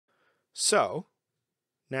So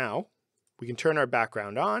now we can turn our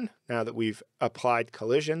background on now that we've applied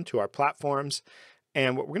collision to our platforms.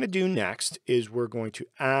 And what we're going to do next is we're going to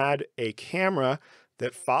add a camera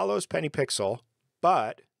that follows Penny Pixel,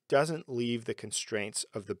 but doesn't leave the constraints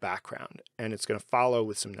of the background. And it's going to follow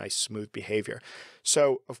with some nice smooth behavior.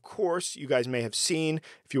 So of course, you guys may have seen,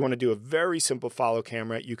 if you want to do a very simple follow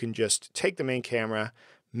camera, you can just take the main camera,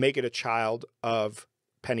 make it a child of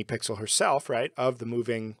Penny Pixel herself, right? Of the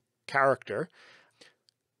moving character.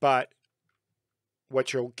 But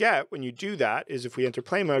what you'll get when you do that is if we enter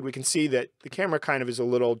play mode, we can see that the camera kind of is a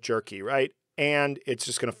little jerky, right? And it's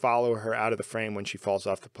just going to follow her out of the frame when she falls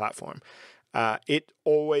off the platform. It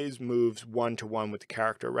always moves one-to-one with the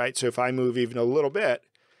character, right? So if I move even a little bit,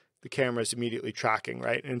 the camera is immediately tracking,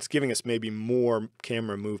 right? And it's giving us maybe more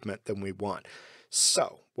camera movement than we want.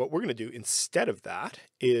 So what we're going to do instead of that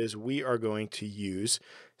is we are going to use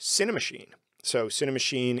Cinemachine. So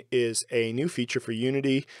Cinemachine is a new feature for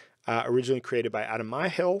Unity, originally created by Adam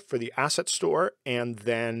Myhill for the Asset Store, and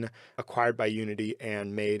then acquired by Unity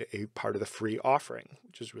and made a part of the free offering,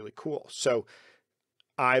 which is really cool. So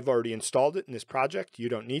I've already installed it in this project. You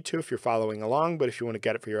don't need to if you're following along, but if you want to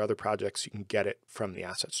get it for your other projects, you can get it from the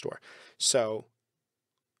Asset Store. So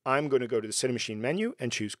I'm going to go to the Cinemachine menu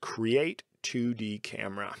and choose Create 2D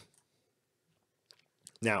Camera.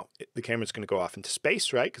 Now, the camera's going to go off into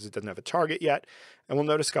space, right? Because it doesn't have a target yet. And we'll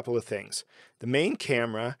notice a couple of things. The main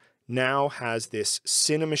camera now has this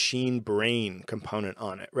Cinemachine brain component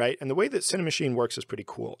on it, right? And the way that Cinemachine works is pretty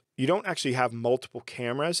cool. You don't actually have multiple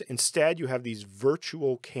cameras. Instead, you have these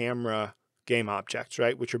virtual camera game objects,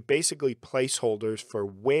 right? Which are basically placeholders for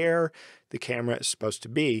where the camera is supposed to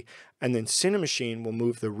be. And then Cinemachine will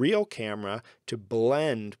move the real camera to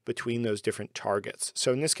blend between those different targets.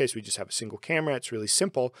 So in this case, we just have a single camera. It's really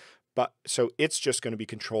simple, but so it's just going to be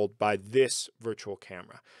controlled by this virtual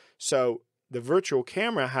camera. So the virtual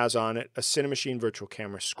camera has on it a Cinemachine virtual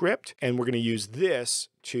camera script, and we're going to use this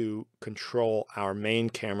to control our main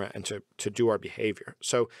camera and to do our behavior.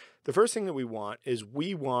 So the first thing that we want is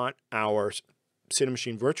we want our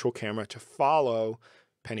Cinemachine virtual camera to follow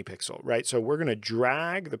Penny Pixel, right? So we're going to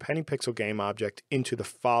drag the Penny Pixel game object into the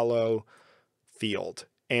follow field,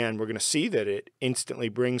 and we're going to see that it instantly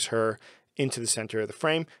brings her into the center of the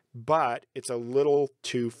frame, but it's a little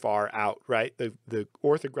too far out, right? The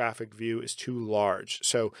orthographic view is too large.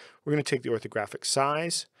 So we're going to take the orthographic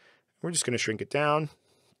size. We're just going to shrink it down,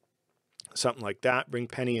 something like that, bring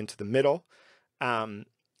Penny into the middle. And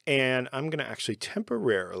I'm going to actually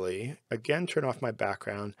temporarily, again, turn off my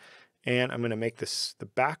background, and I'm going to make this the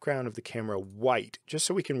background of the camera white, just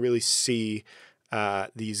so we can really see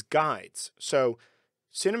these guides. So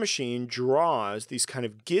Cinemachine draws these kind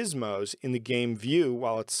of gizmos in the game view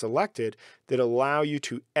while it's selected that allow you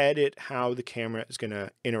to edit how the camera is going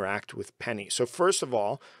to interact with Penny. So first of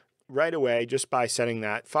all, right away, just by setting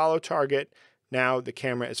that follow target, now the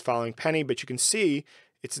camera is following Penny, but you can see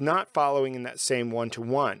it's not following in that same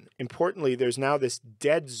one-to-one. Importantly, there's now this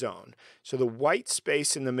dead zone. So the white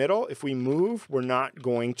space in the middle, if we move, we're not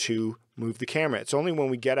going to move the camera. It's only when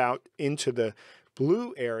we get out into the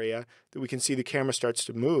blue area that we can see the camera starts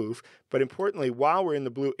to move. But importantly, while we're in the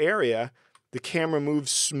blue area, the camera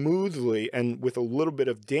moves smoothly and with a little bit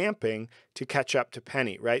of damping to catch up to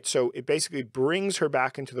Penny, right? So it basically brings her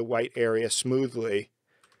back into the white area smoothly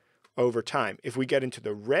over time. If we get into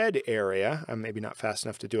the red area, I'm maybe not fast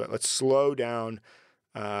enough to do it. Let's slow down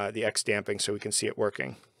the X damping so we can see it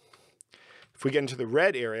working. If we get into the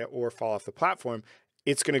red area or fall off the platform,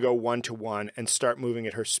 it's going to go one-to-one and start moving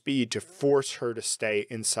at her speed to force her to stay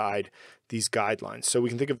inside these guidelines. So we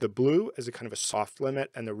can think of the blue as a kind of a soft limit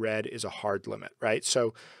and the red is a hard limit, right?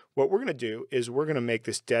 So what we're going to do is we're going to make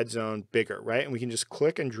this dead zone bigger, right? And we can just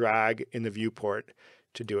click and drag in the viewport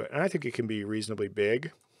to do it. And I think it can be reasonably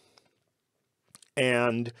big.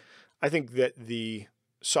 And I think that the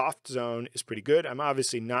soft zone is pretty good. I'm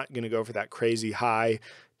obviously not going to go for that crazy high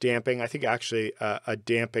damping. I think actually a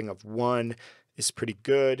damping of 1 is pretty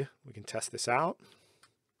good. We can test this out.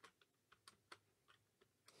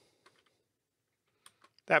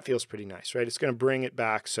 That feels pretty nice, right? It's going to bring it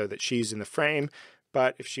back so that she's in the frame,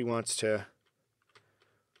 but if she wants to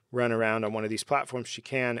run around on one of these platforms, she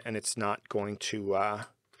can, and it's not going to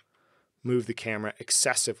move the camera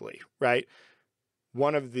excessively, right?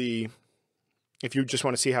 If you just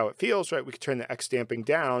want to see how it feels, right, we could turn the X damping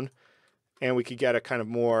down and we could get a kind of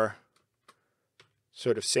more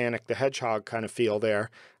sort of Sonic the Hedgehog kind of feel there.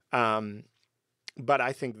 But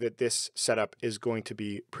I think that this setup is going to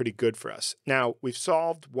be pretty good for us. Now, we've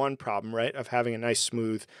solved one problem, right, of having a nice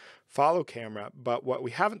smooth follow camera, but what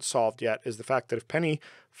we haven't solved yet is the fact that if Penny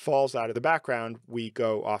falls out of the background, we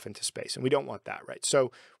go off into space, and we don't want that, right?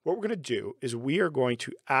 So what we're going to do is we are going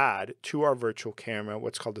to add to our virtual camera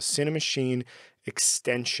what's called a Cinemachine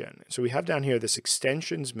extension. So we have down here this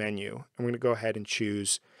extensions menu, and we're going to go ahead and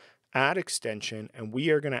choose Add Extension, and we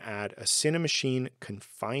are going to add a Cinemachine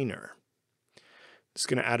confiner. It's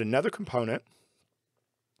going to add another component.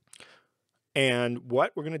 And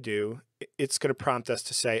what we're going to do, it's going to prompt us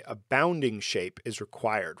to say a bounding shape is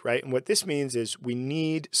required, right? And what this means is we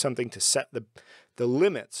need something to set the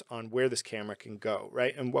limits on where this camera can go,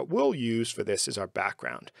 right? And what we'll use for this is our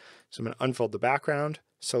background. So I'm going to unfold the background,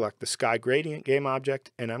 select the sky gradient game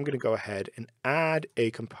object, and I'm going to go ahead and add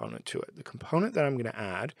a component to it. The component that I'm going to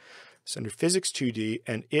add is under Physics 2D,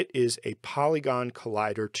 and it is a Polygon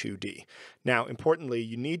Collider 2D. Now, importantly,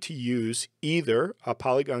 you need to use either a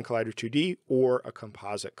Polygon Collider 2D or a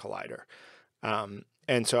composite collider.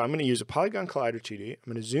 And so I'm going to use a Polygon Collider 2D.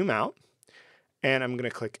 I'm going to zoom out, and I'm going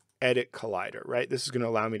to click Edit Collider, right? This is going to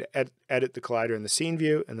allow me to edit the collider in the scene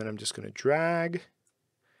view, and then I'm just going to drag,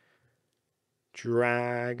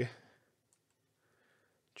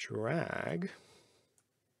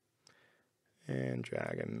 and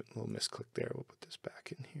drag, and a little misclick there. We'll put this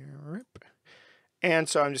back in here. Rip. And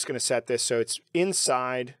so I'm just going to set this so it's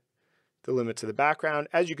inside the limits of the background.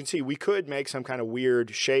 As you can see, we could make some kind of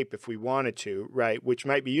weird shape if we wanted to, right? Which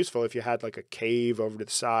might be useful if you had like a cave over to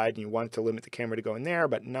the side and you wanted to limit the camera to go in there,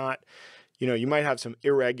 but not, you know, you might have some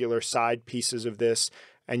irregular side pieces of this,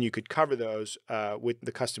 and you could cover those with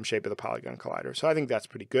the custom shape of the Polygon Collider. So I think that's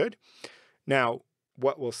pretty good. Now,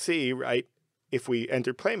 what we'll see, right, if we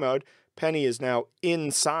enter play mode, Penny is now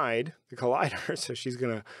inside the collider, so she's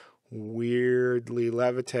going to weirdly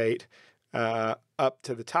levitate up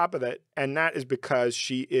to the top of it, and that is because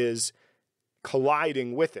she is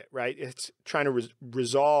colliding with it, right? It's trying to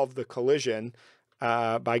resolve the collision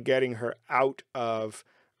by getting her out of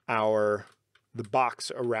the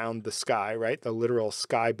box around the sky, right? The literal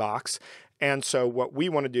sky box. And so what we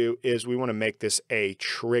want to do is we want to make this a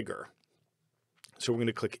trigger. So we're going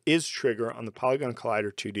to click Is Trigger on the Polygon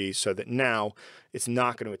Collider 2D so that now it's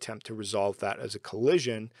not going to attempt to resolve that as a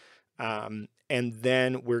collision. And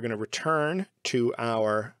then we're going to return to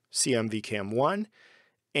our CMVCam1,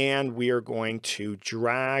 and we are going to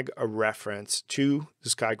drag a reference to the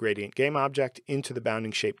sky gradient game object into the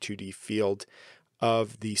bounding shape 2D field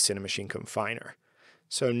of the Cinemachine confiner.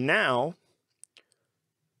 So now,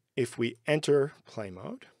 if we enter play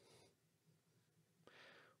mode,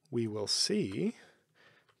 we will see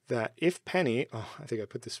that if Penny, I think I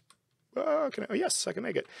put this, yes, I can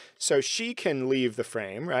make it. So she can leave the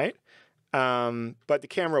frame, right? But the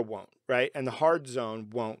camera won't, right? And the hard zone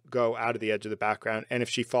won't go out of the edge of the background. And if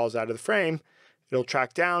she falls out of the frame, it'll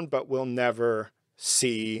track down, but we'll never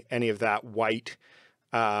see any of that white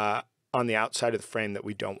on the outside of the frame that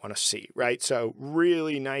we don't want to see, right? So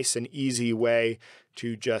really nice and easy way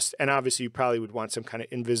to just, and obviously you probably would want some kind of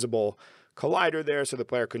invisible collider there so the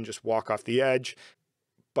player can just walk off the edge,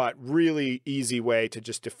 but really easy way to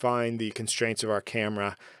just define the constraints of our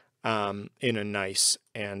camera in a nice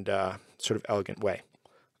and sort of elegant way.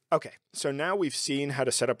 Okay, so now we've seen how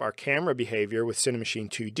to set up our camera behavior with Cinemachine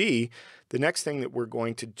 2D. The next thing that we're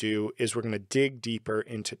going to do is we're going to dig deeper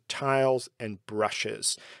into tiles and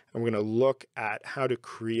brushes. And we're going to look at how to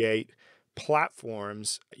create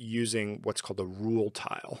platforms using what's called a rule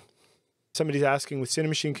tile. Somebody's asking, with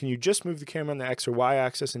Cinemachine, can you just move the camera on the X or Y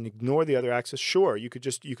axis and ignore the other axis? Sure, you could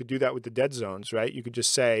do that with the dead zones, right? You could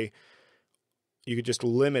just say, you could just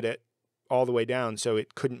limit it all the way down so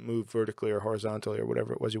it couldn't move vertically or horizontally or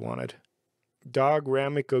whatever it was you wanted. Dog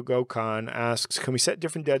Ramiko Gokhan asks, can we set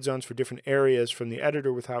different dead zones for different areas from the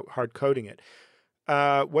editor without hard coding it?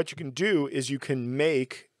 What you can do is you can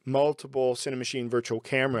make multiple Cinemachine virtual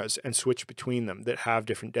cameras and switch between them that have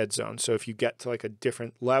different dead zones. So if you get to like a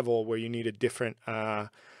different level where you need a different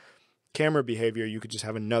camera behavior, you could just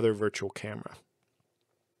have another virtual camera.